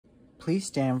Please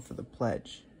stand for the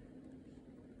pledge.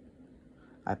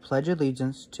 I pledge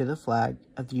allegiance to the flag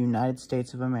of the United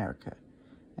States of America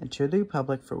and to the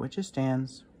republic for which it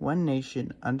stands, one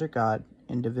nation, under God,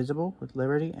 indivisible, with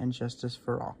liberty and justice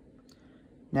for all.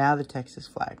 Now the Texas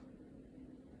flag.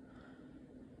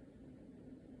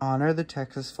 Honor the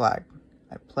Texas flag.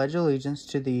 I pledge allegiance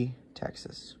to thee,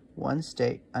 Texas, one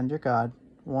state, under God,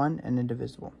 one and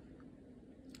indivisible.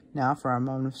 Now for our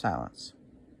moment of silence.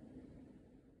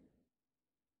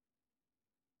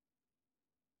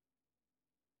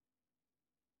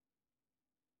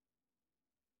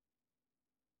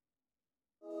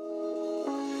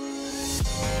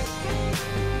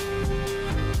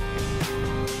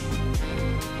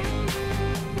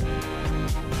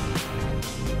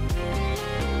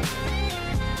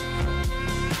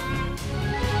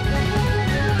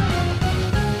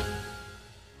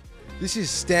 This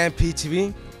is Stampede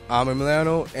TV. I'm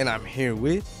Emiliano, and I'm here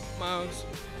with Miles.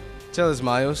 Tell us,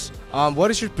 Miles.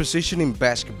 What is your position in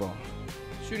basketball?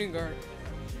 Shooting guard.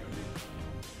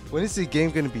 When is the game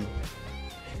gonna be?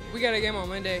 We got a game on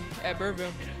Monday at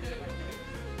Burville.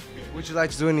 Would you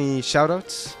like to do any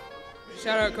shout-outs?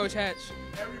 Shout out Coach Hatch.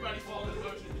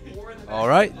 All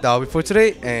right, that'll be for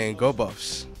today, and go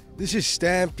Buffs. This is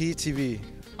Stampede TV.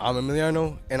 I'm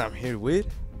Emiliano, and I'm here with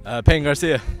Payne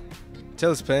Garcia. Tell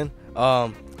us, Pen.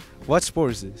 What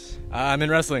sport is this? I'm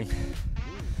in wrestling.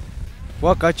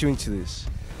 What got you into this?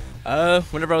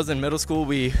 Whenever I was in middle school,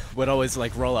 we would always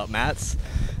roll out mats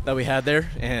that we had there,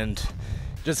 and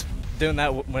just doing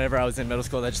that whenever I was in middle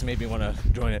school, that just made me want to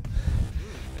join it.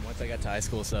 And once I got to high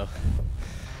school, so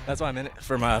that's why I'm in it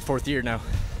for my 4th year now.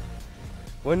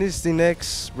 When is the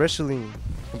next wrestling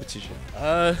competition?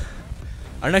 Our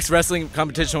next wrestling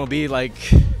competition will be I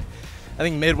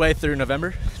think midway through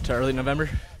November to early November.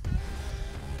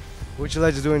 Would you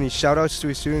like to do any shout-outs to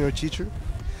a student or teacher?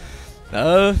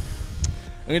 I'm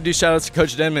gonna do shout outs to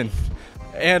Coach Denman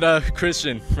and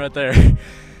Christian right there.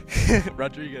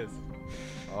 Rodriguez.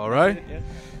 All right. Yeah.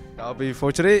 That'll be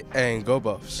for today, and go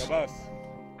Buffs. Go Buffs.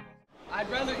 I'd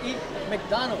rather eat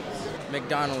McDonald's.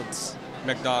 McDonald's.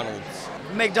 McDonald's.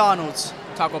 McDonald's.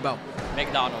 Taco Bell.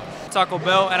 McDonald's. Taco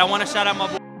Bell, and I want to shout out my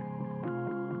boy.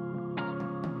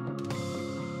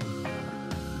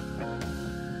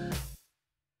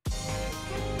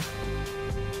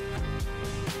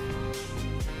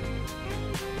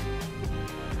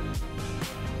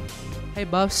 Hey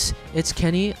Buffs, it's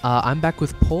Kenny. I'm back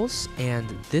with polls, and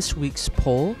this week's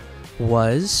poll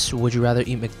was, would you rather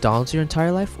eat McDonald's your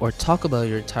entire life or Taco Bell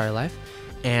your entire life?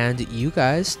 And you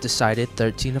guys decided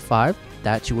 13-5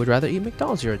 that you would rather eat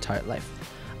McDonald's your entire life.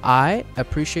 I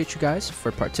appreciate you guys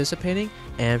for participating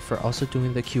and for also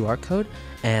doing the QR code,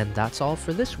 and that's all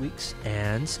for this week's.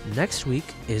 And next week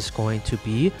is going to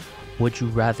be, would you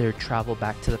rather travel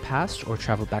back to the past or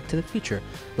travel back to the future?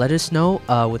 Let us know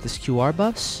with this QR,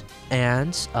 Buffs,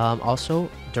 and also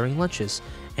during lunches.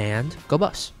 And go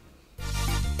Buffs!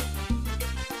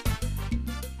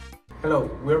 Hello,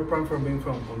 we're proud for being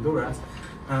from Honduras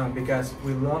because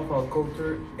we love our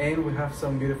culture and we have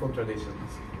some beautiful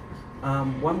traditions.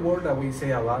 One word that we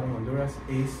say a lot in Honduras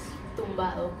is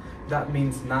tumbado. That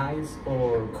means nice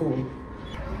or cool.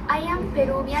 I am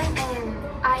Peruvian and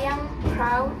I am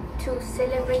proud to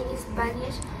celebrate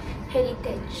Spanish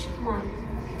Heritage Month.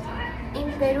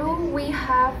 In Peru, we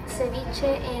have ceviche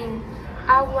and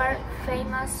our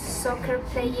famous soccer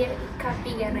player,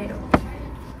 Capi Guerrero.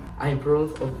 I'm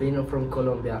proud of being from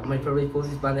Colombia. My favorite food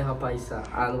is bandeja paisa,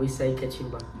 and we say que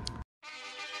chimba.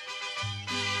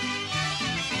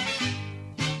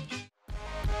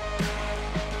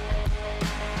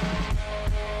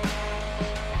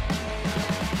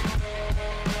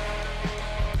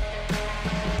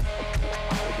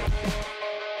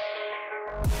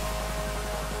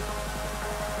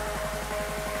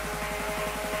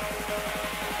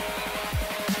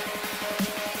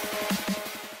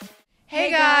 Hey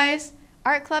guys!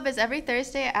 Art Club is every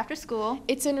Thursday after school.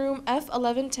 It's in room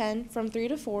F1110 from 3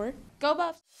 to 4. Go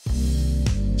Buffs!